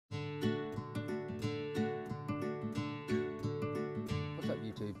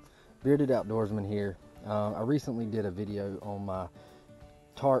Bearded Outdoorsman here. I recently did a video on my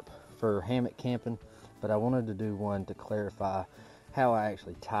tarp for hammock camping, but I wanted to do one to clarify how I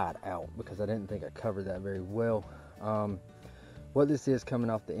actually tie it out because I didn't think I covered that very well. What this is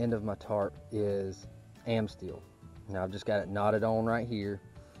coming off the end of my tarp is am steel. Now I've just got it knotted on right here,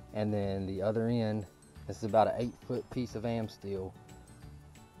 and then the other end, this is about an 8-foot piece of am steel.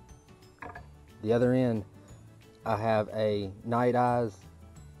 The other end, I have a Night Eyes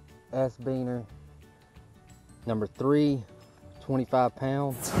S-beaner number 3, 25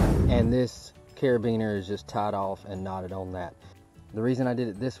 pounds, and this carabiner is just tied off and knotted on that. The reason I did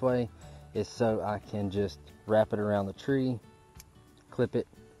it this way is so I can just wrap it around the tree, clip it,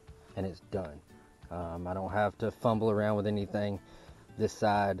 and it's done. I don't have to fumble around with anything. This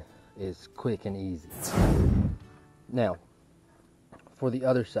side is quick and easy. Now, for the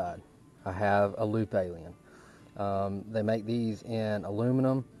other side, I have a loop alien. They make these in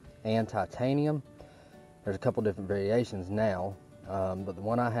aluminum and titanium. There's a couple different variations now, but the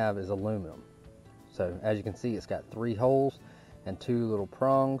one I have is aluminum. So as you can see, it's got 3 holes and 2 little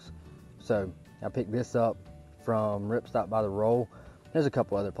prongs. So I picked this up from Ripstop by the Roll. There's a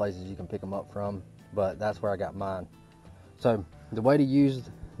couple other places you can pick them up from, but that's where I got mine. So the way to use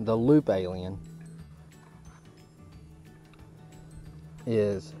the loop alien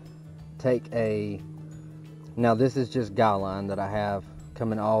is take now this is just guy line that I have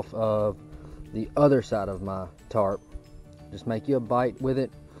coming off of the other side of my tarp. Just make you a bite with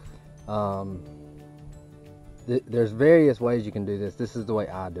it. There's various ways you can do this. This is the way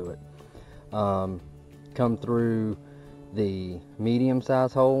I do it. Come through the medium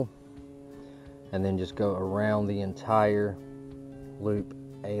size hole and then just go around the entire loop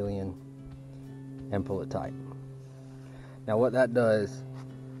alien and pull it tight. Now what that does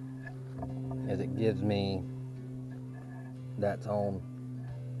is it gives me that's on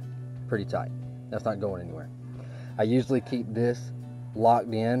pretty tight. That's not going anywhere. I usually keep this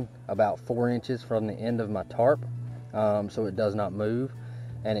locked in about 4 inches from the end of my tarp, so it does not move,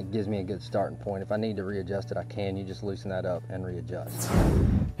 and it gives me a good starting point. If I need to readjust it, I can. You just loosen that up and readjust.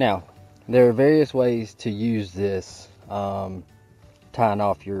 Now, there are various ways to use this tying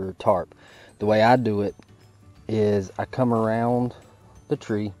off your tarp. The way I do it is I come around the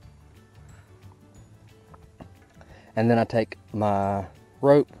tree, and then I take my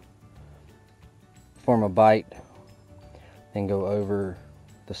rope, form a bite, and go over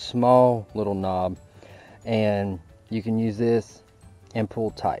the small little knob, and you can use this and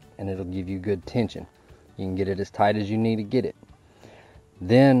pull tight, and it'll give you good tension. You can get it as tight as you need to get it.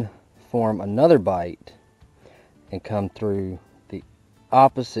 Then form another bite and come through the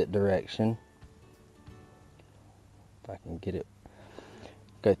opposite direction. If I can get it,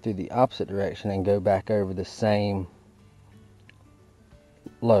 go through the opposite direction and go back over the same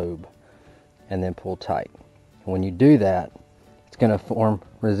lobe, and then pull tight. When you do that, it's going to form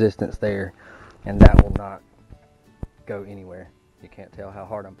resistance there, and that will not go anywhere. You can't tell how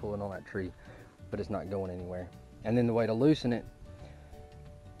hard I'm pulling on that tree, but it's not going anywhere. And then the way to loosen it,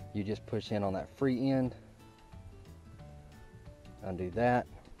 you just push in on that free end, undo that,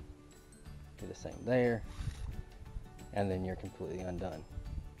 do the same there, and then you're completely undone.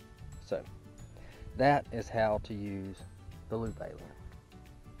 So that is how to use the loop alien.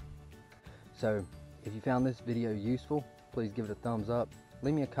 So if you found this video useful, please give it a thumbs up,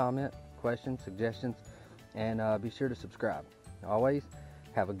 leave me a comment, questions, suggestions, and be sure to subscribe. Always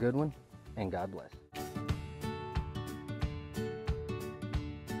have a good one, and God bless.